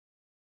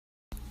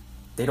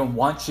They don't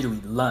want you to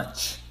eat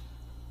lunch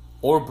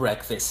or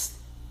breakfast.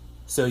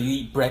 So you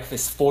eat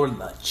breakfast for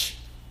lunch.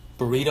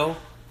 Burrito,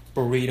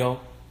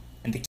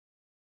 and the key.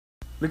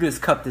 Look at this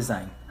cup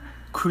design.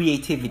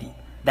 Creativity.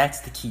 That's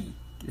the key.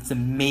 It's a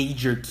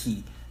major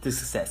key to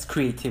success.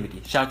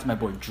 Creativity. Shout out to my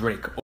boy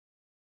Drake.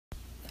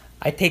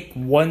 I take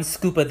 1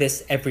 scoop of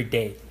this every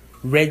day.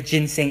 Red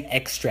ginseng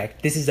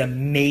extract. This is a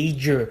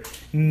major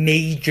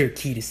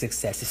key to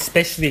success,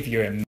 especially if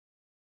you're a...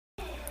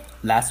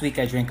 Last week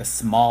I drank a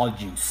small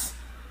juice.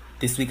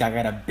 This week I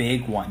got a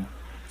big one.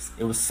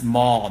 It was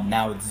small,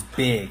 now it's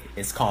big.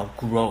 It's called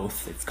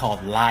growth. It's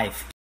called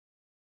life.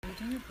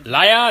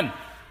 Lion!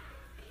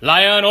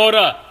 Lion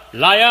order!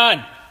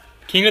 Lion!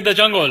 King of the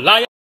jungle,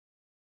 lion!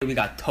 We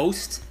got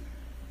toast,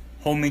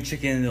 homemade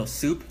chicken noodle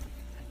soup,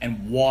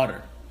 and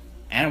water.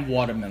 And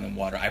watermelon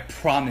water. I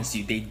promise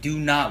you, they do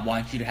not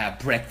want you to have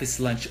breakfast,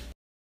 lunch.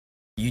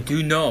 You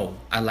do know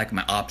I like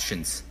my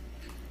options.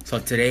 So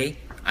today,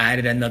 I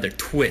added another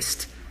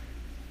twist.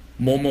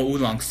 Momo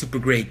Oolong Super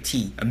Grade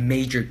Tea, a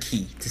major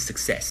key to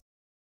success.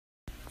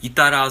 You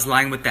thought I was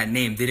lying with that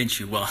name, didn't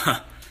you?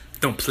 Well,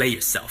 don't play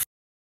yourself.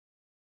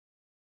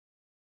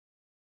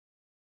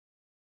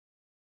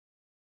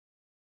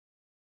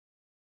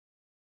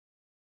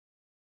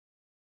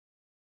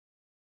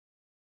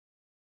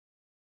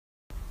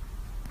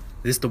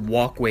 This is the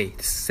walkway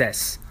to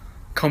success.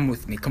 Come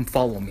with me, come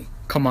follow me.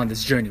 Come on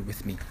this journey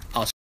with me.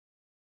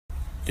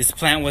 This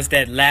plant was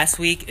dead last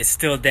week, it's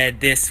still dead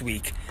this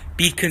week.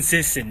 Be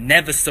consistent,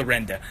 never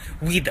surrender.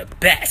 We the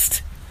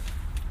best.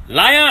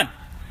 Lion!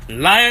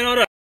 Lion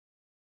order!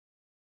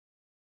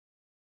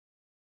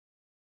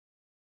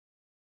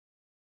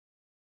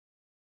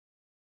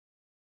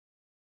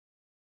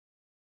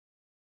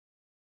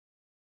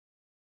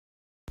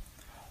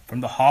 From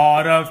the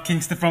heart of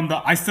Kingston, from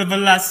the ice of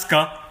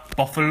Alaska,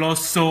 Buffalo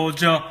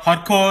soldier,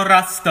 hardcore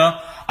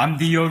rasta. I'm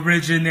the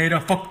originator,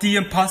 fuck the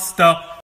imposter.